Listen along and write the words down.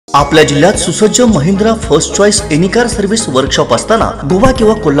आपल्या जिल्ह्यात सुसज्ज Mahindra first choice any car service workshop असताना गोवा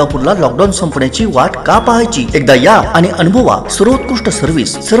किंवा कोल्हापूरला लॉकडाऊन संपण्याची वाट का पाहायची? एकदा या आणि अनुभवा सर्वोत्कृष्ट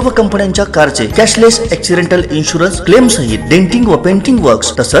सर्व्हिस। सर्व कंपन्यांच्या कारचे कॅशलेस ॲक्सिडेंटल इन्शुरन्स क्लेम सहित डेंटिंग व पेंटिंग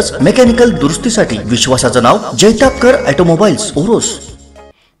वर्क्स तसंच मेकॅनिकल दुरुस्तीसाठी विश्वासाचं नाव जैतापकर ऑटोमोबाईल्स ओरोस।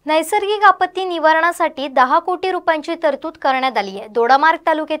 नैसर्गिक आपत्ती निवारणासाठी 10 कोटी रुपयांची तरतूद करण्यात आली आहे। दोडामार्ग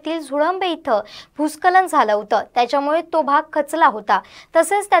तालुक्यातील झुळंबे इथं भूस्खलन झालं होतं, त्याच्यामुळे तो भाग खचला होता।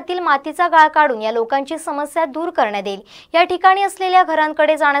 तसेच त्यातील मातीचा गाळ काढून या लोकांची समस्या दूर करण्यात येईल। या ठिकाणी असलेल्या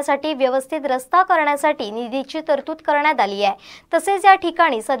घरांकडे जाण्यासाठी व्यवस्थित रस्ता करण्यासाठी निधीची तरतूद करण्यात आली आहे। तसेच या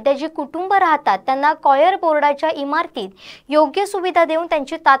ठिकाणी सध्या जी कुटुंब राहतात त्यांना कॉयर बोर्डाच्या इमारतीत योग्य सुविधा देऊन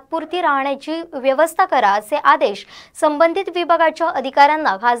त्यांची तात्पुरती राहण्याची व्यवस्था करा, असे आदेश संबंधित विभागाच्या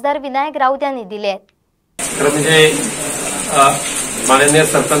अधिकाऱ्यांना खासदार विनायक राऊत यांनी दिले आहेत। म्हणजे माननीय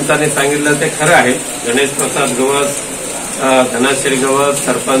सरपंचांनी सांगितलं ते खरं आहे। गणेश प्रसाद गवस, धनाश्री गवस,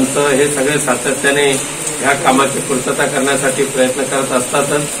 सरपंच हे सगळे सातत्याने ह्या कामाची पूर्तता करण्यासाठी प्रयत्न करत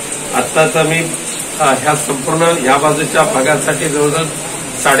असतातच। आत्ताच मी ह्या संपूर्ण ह्या बाजूच्या भागासाठी जवळजवळ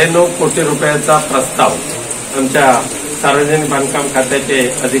 9.5 कोटी रुपयाचा प्रस्ताव आमच्या सार्वजनिक बांधकाम खात्याचे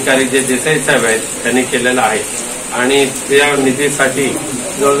अधिकारी जे देसाई साहेब आहेत त्यांनी केलेला आहे आणि त्या निधीसाठी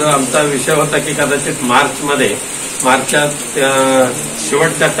जवळजवळ आमचा विषय होता की कदाचित मार्चच्या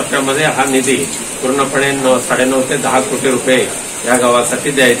शेवटच्या टप्प्यामध्ये हा निधी पूर्णपणे 9.5 ते 10 कोटी रुपये या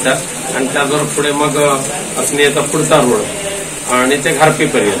गावासाठी द्यायचा आणि त्याचबरोबर पुढे मग असणीचा पुढचा रोड आणि ते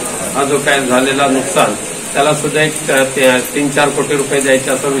घारपीपर्यंत हा जो काय झालेला नुकसान त्याला सुद्धा एक 3-4 कोटी रुपये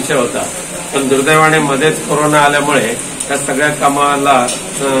द्यायचा असा विषय होता। पण दुर्दैवाने मध्येच कोरोना आल्यामुळे त्या सगळ्या कामाला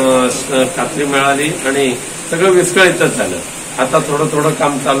खात्री मिळाली आणि सगळं विस्कळीतच झालं। आता थोडं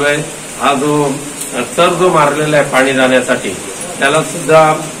काम चालू आहे। हा जो मारलेला आहे पाणी जाण्यासाठी त्याला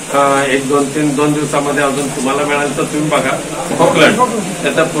सुद्धा 2 दिवसामध्ये अजून तुम्हाला मिळालं तर तुम्ही बघा। कोकण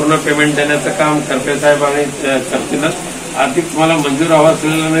त्याचं पूर्ण पेमेंट देण्याचं काम करपे साहेब आणि करतीलच। आर्थिक तुम्हाला मंजूर हवा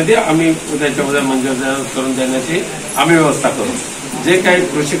असलेला निधी आम्ही उद्याच्या उद्या मंजूर करून देण्याची आम्ही व्यवस्था करू। जे काही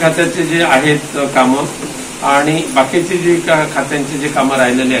कृषी खात्याचे जे आहेत कामं आणि बाकीची जी खात्यांची जी कामं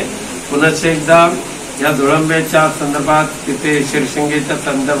राहिलेली आहेत पुन्हा एकदा या झुळंबेच्या संदर्भात तिथे शिरशिंगेच्या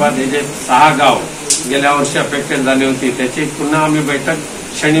संदर्भात हे जे 6 गाव गेल्या वर्षी अफेक्टेड झाली होती त्याची पुन्हा आम्ही बैठक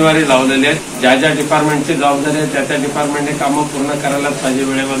शनिवारी लावलेली आहे। ज्या डिपार्टमेंटची जबाबदारी आहे त्या डिपार्टमेंटने कामं पूर्ण करायलाच पाहिजे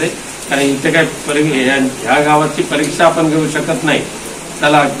वेळेमध्ये, कारण इथे काय ह्या गावाची परीक्षा आपण घेऊ शकत नाही।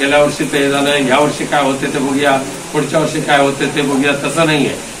 चला गेल्या वर्षी ते झालं, ह्या वर्षी काय होते ते बघूया, पुढच्या वर्षी काय होते ते बघूया, तसं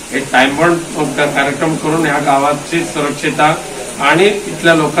नाहीये। एक टाइम बाउंड कार्यक्रम करून ह्या गावाची सुरक्षितता आणि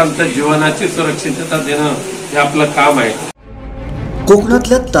इथल्या लोकांच्या जीवनाची सुरक्षितता देणं हे आपलं काम आहे।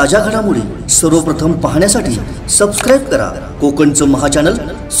 कोकणातल्या ताज्या घडामोडी सर्वप्रथम पाहण्यासाठी सबस्क्राइब करा कोकणचं महाचॅनल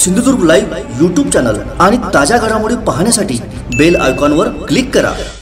सिंधुदुर्ग लाईव्ह YouTube चॅनल आणि ताज्या घडामोडी पाहण्यासाठी बेल आयकॉनवर क्लिक करा।